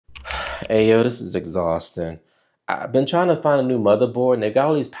Hey yo, this is exhausting. I've been trying to find a new motherboard and they got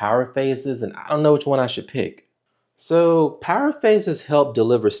all these power phases and I don't know which one I should pick. So power phases help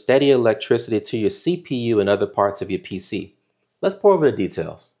deliver steady electricity to your CPU and other parts of your PC. Let's pour over the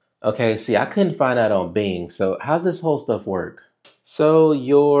details. Okay, see, I couldn't find that on Bing, so how's this whole stuff work? So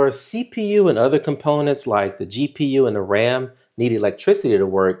your CPU and other components like the GPU and the RAM need electricity to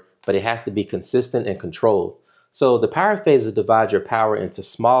work, but it has to be consistent and controlled. So the power phases divide your power into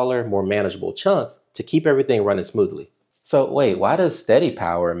smaller, more manageable chunks to keep everything running smoothly. So wait, why does steady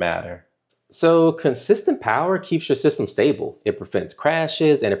power matter? So consistent power keeps your system stable. It prevents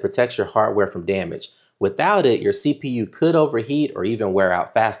crashes and it protects your hardware from damage. Without it, your CPU could overheat or even wear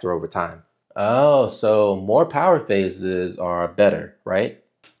out faster over time. Oh, so more power phases are better, right?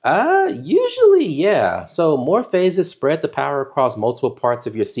 Usually, yeah. So more phases spread the power across multiple parts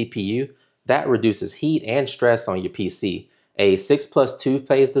of your CPU. That reduces heat and stress on your PC. A 6 plus 2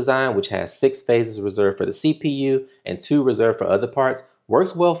 phase design, which has 6 phases reserved for the CPU and 2 reserved for other parts,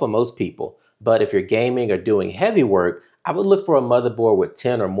 works well for most people. But if you're gaming or doing heavy work, I would look for a motherboard with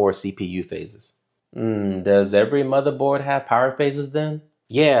 10 or more CPU phases. Does every motherboard have power phases then?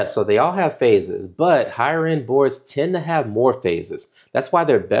 Yeah, so they all have phases, but higher end boards tend to have more phases. That's why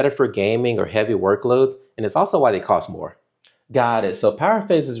they're better for gaming or heavy workloads, and it's also why they cost more. Got it. So power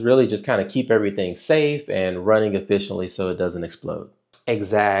phases really just kind of keep everything safe and running efficiently so it doesn't explode.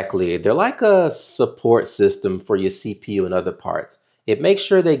 Exactly. They're like a support system for your CPU and other parts. It makes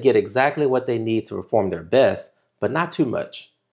sure they get exactly what they need to perform their best, but not too much.